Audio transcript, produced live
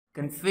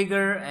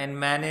Configure and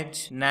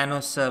manage Nano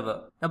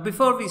Server. Now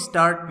before we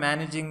start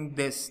managing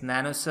this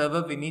Nano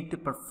Server, we need to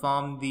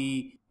perform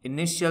the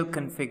initial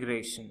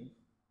configuration.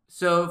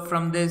 So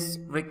from this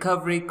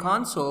recovery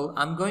console,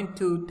 I'm going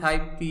to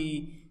type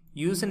the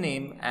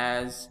username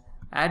as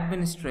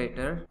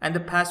administrator and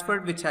the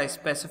password which I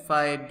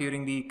specified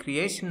during the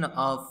creation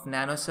of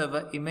Nano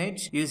Server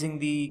image using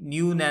the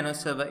new Nano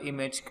Server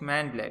image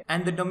commandlet.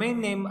 And the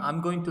domain name,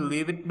 I'm going to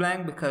leave it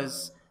blank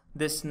because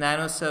this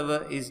Nano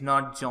Server is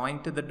not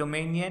joined to the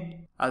domain yet.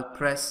 I'll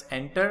press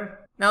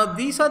enter. Now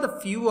these are the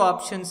few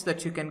options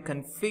that you can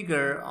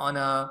configure on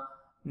a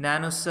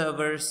Nano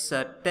Server's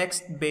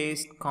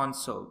text-based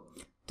console.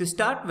 To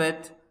start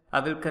with, I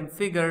will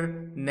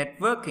configure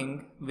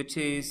networking, which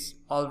is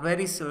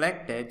already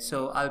selected,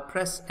 so I'll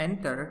press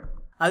enter.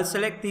 I'll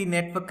select the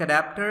network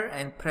adapter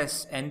and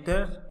press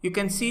enter. You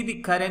can see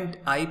the current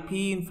IP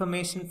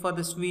information for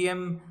this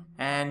VM,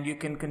 and you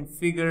can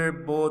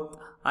configure both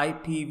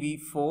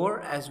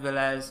IPv4 as well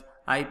as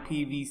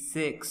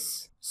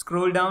IPv6.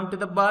 Scroll down to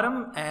the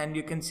bottom and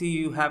you can see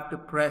you have to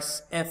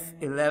press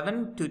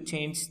F11 to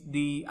change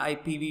the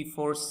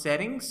IPv4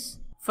 settings.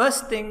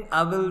 First thing,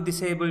 I will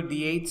disable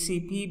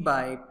Dhcp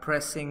by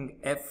pressing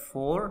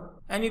F4,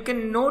 and you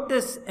can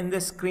notice in the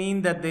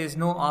screen that there is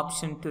no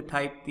option to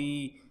type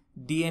the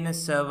DNS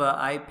server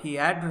IP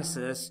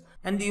addresses,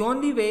 and the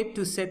only way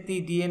to set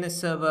the DNS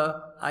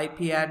server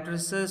IP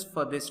addresses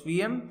for this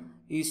VM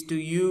is to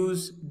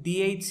use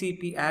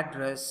DHCP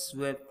address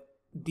with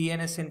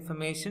DNS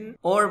information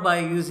or by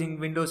using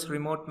Windows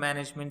remote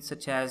management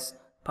such as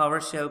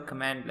Powershell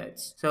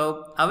commandlets.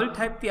 So I will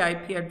type the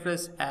IP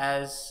address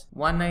as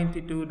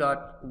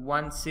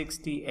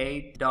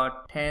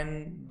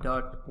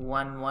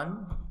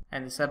 192.168.10.11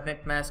 and the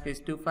subnet mask is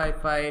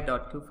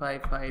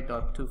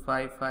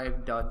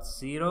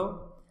 255.255.255.0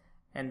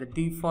 and the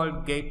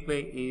default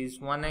gateway is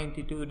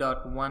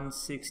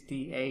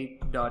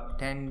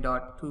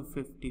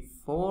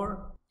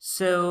 192.168.10.254.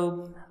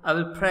 So I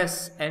will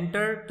press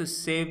enter to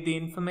save the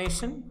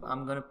information.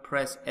 I'm going to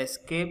press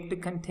escape to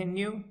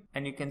continue,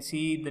 and you can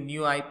see the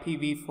new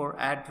IPv4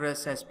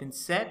 address has been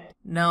set.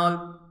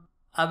 Now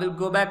I will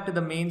go back to the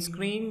main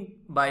screen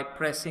by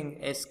pressing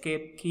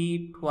escape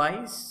key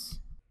twice.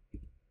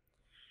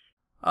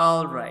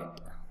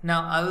 Alright,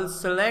 now I will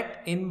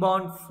select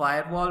inbound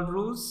firewall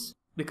rules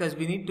because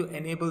we need to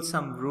enable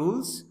some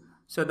rules.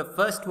 So the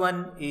first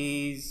one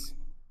is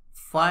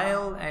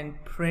file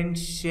and print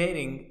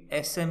sharing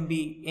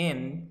SMB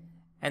in,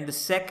 and the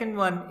second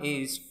one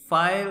is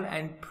file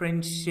and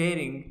print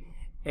sharing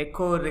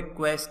echo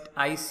request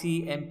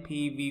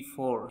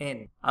ICMPv4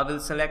 in. I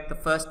will select the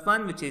first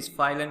one, which is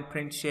file and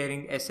print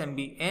sharing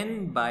SMB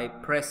in, by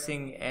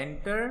pressing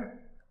enter.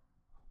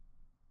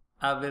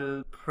 I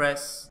will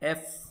press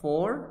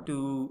F4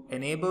 to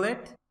enable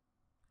it,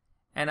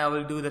 and I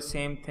will do the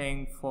same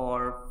thing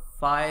for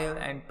file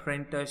and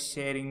printer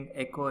sharing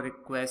echo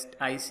request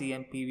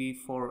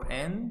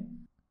ICMPv4n.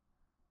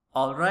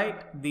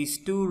 Alright, these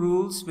two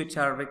rules which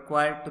are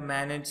required to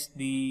manage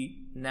the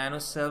Nano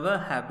Server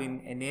have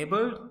been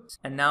enabled.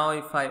 And now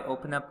if I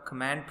open up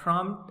command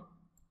prompt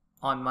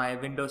on my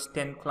Windows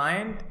 10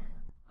 client,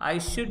 I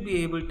should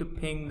be able to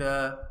ping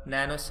the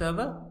Nano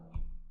Server.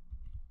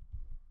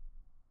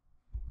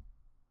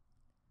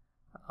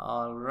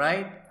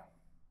 Alright,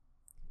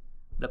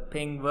 the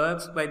ping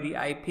works by the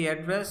IP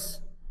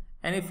address.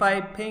 And if I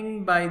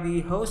ping by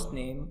the host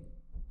name,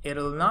 it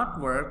will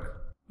not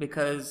work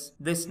because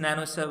this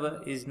Nano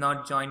Server is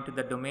not joined to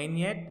the domain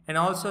yet. And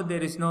also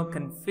there is no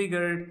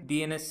configured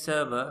DNS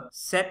server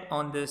set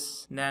on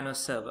this Nano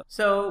Server.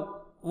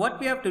 So what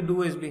we have to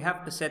do is we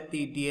have to set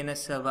the DNS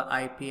server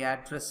IP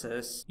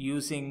addresses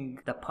using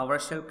the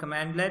Powershell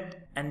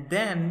commandlet, and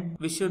then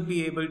we should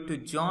be able to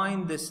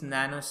join this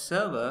Nano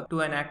Server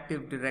to an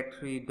Active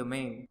Directory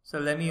domain. So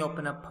let me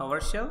open up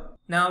PowerShell.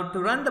 Now to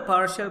run the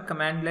PowerShell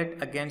commandlet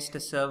against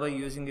a server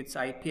using its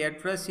IP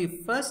address, you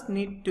first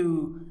need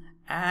to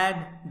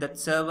add that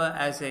server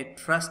as a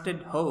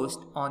trusted host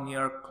on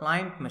your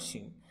client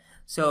machine.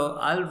 So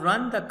I'll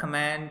run the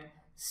command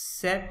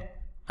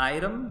set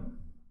item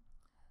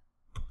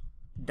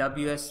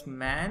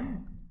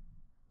wsman :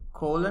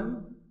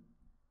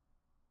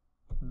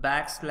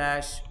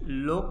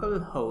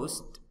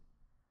 /localhost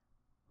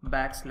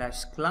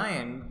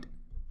 /client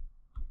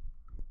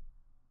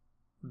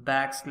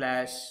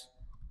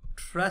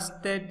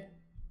 /trusted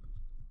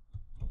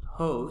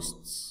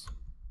hosts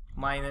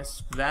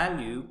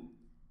 -value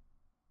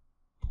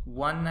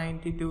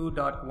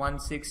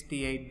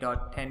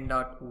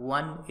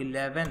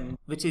 192.168.10.111,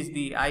 which is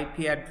the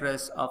IP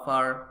address of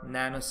our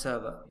Nano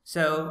Server.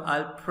 So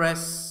I'll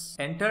press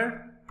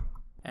enter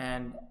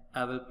and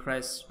I will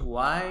press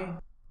Y.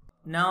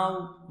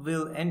 Now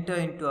we'll enter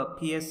into a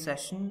PS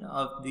session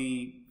of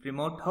the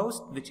remote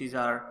host, which is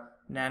our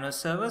Nano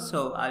Server.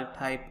 So I'll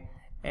type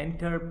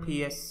enter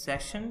PS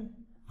session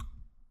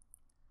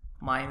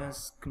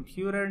minus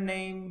computer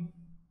name,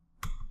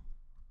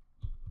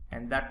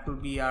 and that will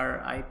be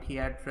our IP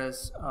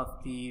address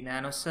of the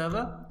Nano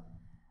Server,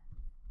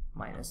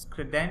 minus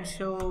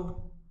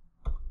credential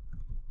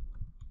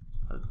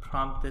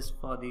prompt this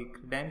for the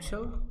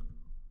credential,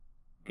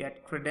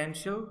 get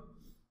credential.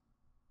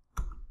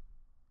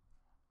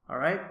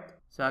 Alright,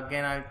 so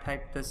again I'll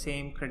type the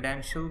same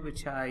credential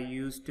which I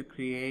used to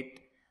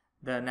create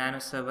the Nano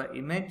Server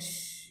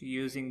image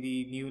using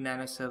the new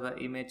Nano Server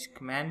image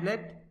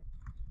commandlet.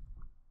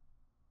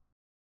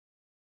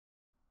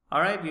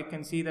 Alright, you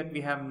can see that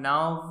we have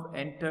now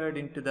entered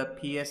into the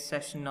PS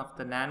session of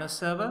the Nano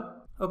Server.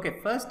 Okay,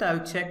 first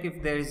I'll check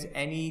if there is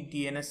any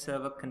DNS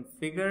server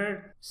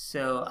configured.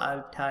 So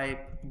I'll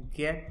type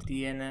get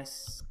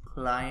DNS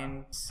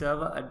client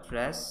server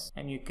address,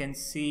 and you can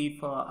see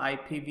for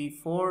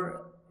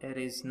IPv4 it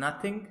is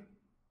nothing,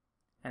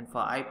 and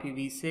for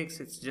IPv6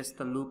 it's just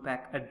the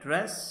loopback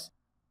address.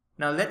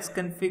 Now let's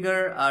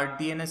configure our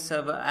DNS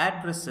server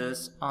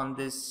addresses on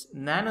this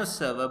Nano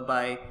Server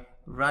by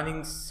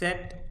running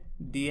set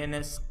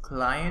DNS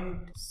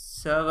client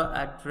server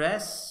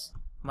address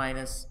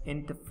minus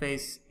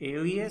interface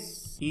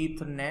alias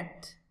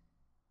Ethernet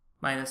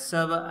minus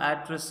server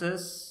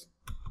addresses.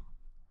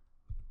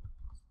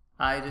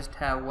 I just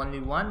have only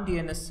one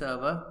DNS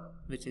server,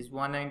 which is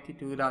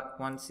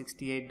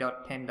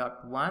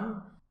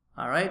 192.168.10.1.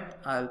 Alright,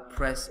 I'll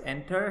press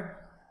enter.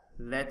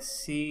 Let's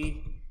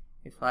see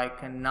if I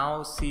can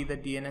now see the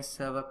DNS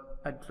server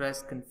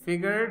address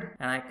configured,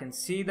 and I can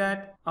see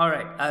that.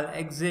 Alright, I'll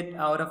exit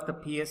out of the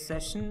PS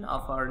session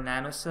of our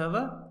Nano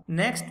Server.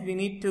 Next, we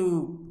need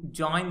to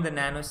join the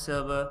Nano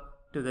Server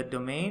to the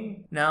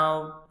domain.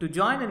 Now, to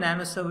join a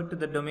Nano Server to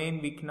the domain,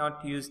 we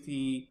cannot use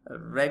the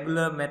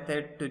regular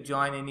method to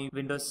join any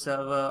Windows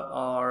server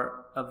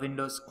or a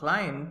Windows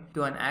client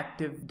to an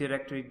Active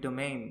Directory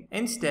domain.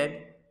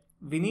 Instead,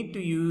 we need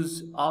to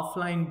use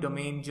offline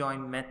domain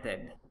join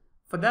method.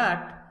 For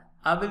that,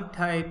 I will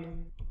type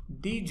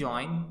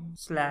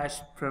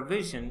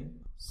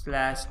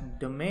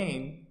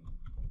djoin/provision/domain,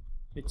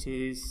 which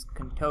is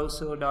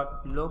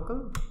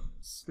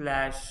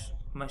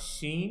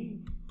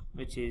contoso.local/machine,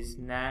 which is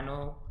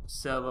nano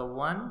server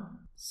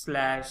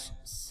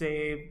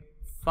 1/save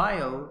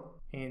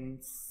file in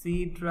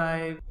C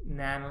drive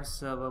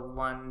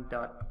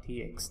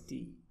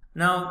nanoserver1.txt.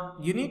 Now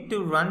you need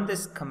to run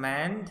this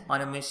command on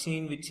a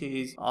machine which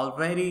is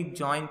already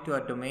joined to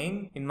a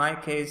domain. In my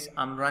case,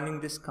 I'm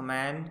running this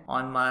command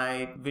on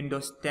my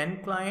Windows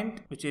 10 client,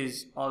 which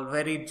is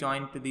already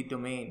joined to the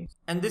domain.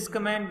 And this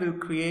command will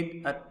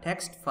create a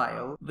text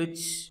file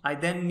which I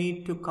then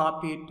need to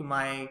copy it to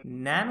my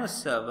Nano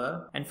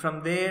Server, and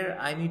from there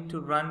I need to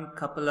run a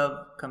couple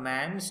of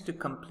commands to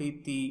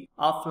complete the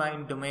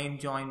offline domain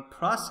join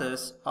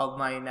process of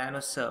my Nano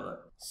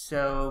Server.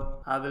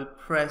 So I will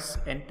press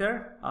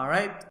enter.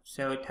 Alright,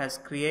 so it has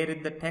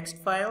created the text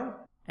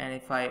file, and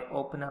if I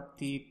open up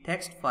the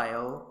text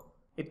file,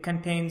 it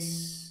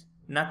contains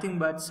nothing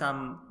but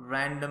some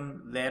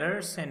random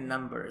letters and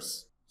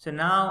numbers. So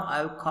now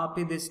I'll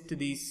copy this to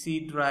the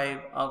C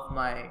drive of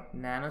my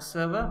Nano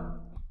Server.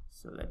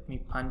 So let me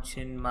punch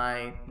in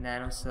my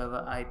Nano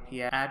Server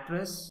IP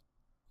address.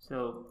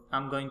 So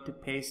I'm going to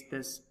paste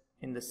this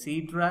in the C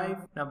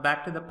drive. Now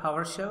back to the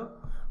PowerShell.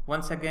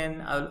 Once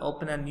again, I'll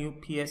open a new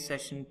PS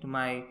session to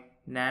my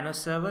Nano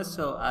Server.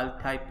 So I'll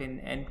type in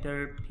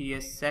enter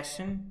PS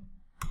session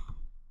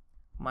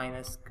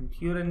minus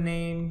computer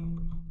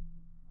name,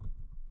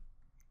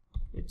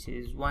 which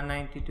is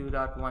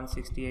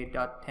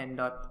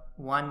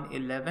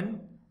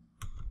 192.168.10.111,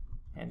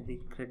 and the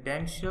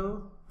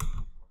credential.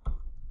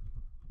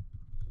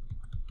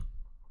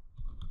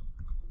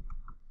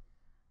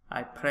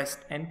 I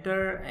pressed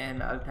enter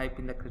and I'll type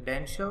in the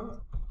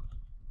credential.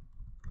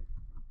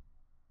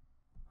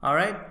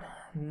 Alright,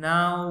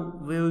 now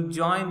we'll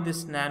join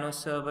this Nano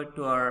Server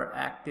to our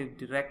Active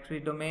Directory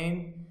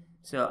domain.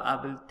 So I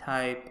will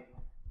type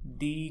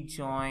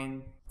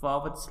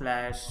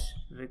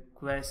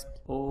djoin/request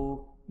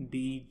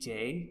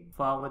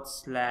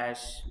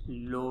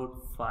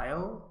odj/load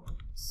file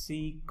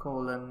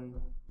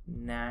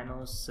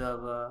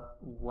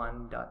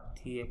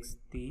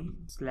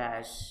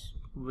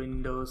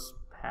c:"nanoserver1.txt/windows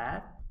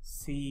path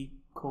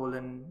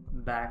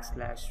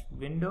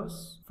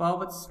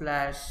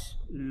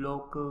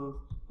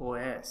c:\windows/local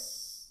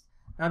OS.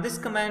 Now this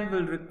command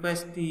will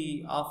request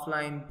the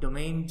offline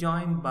domain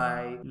join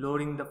by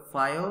loading the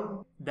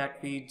file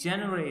that we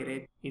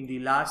generated in the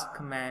last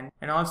command,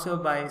 and also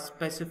by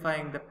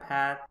specifying the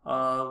path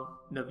of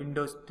the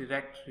Windows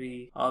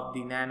directory of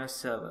the Nano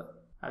Server.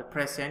 I'll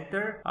press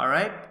enter.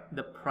 Alright,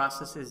 the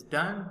process is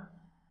done,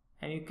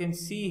 and you can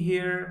see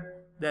here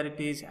that it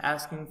is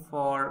asking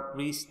for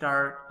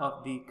restart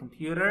of the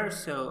computer.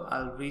 So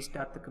I'll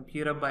restart the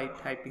computer by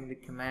typing the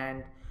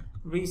command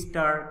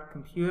restart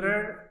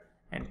computer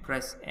and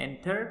press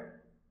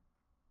enter.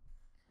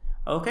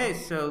 Okay,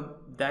 so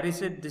that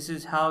is it. This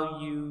is how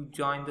you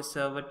join the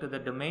server to the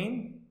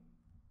domain.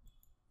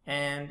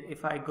 And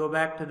if I go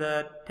back to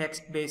the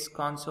text-based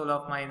console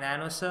of my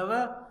Nano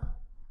Server,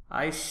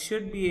 I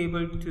should be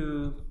able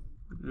to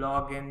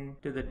log in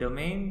to the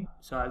domain.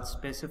 So I'll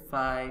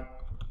specify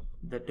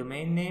the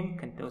domain name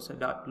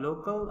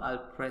contosa.local.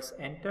 I'll press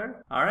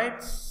enter.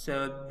 Alright,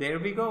 so there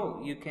we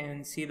go. You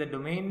can see the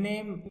domain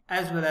name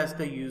as well as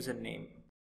the username.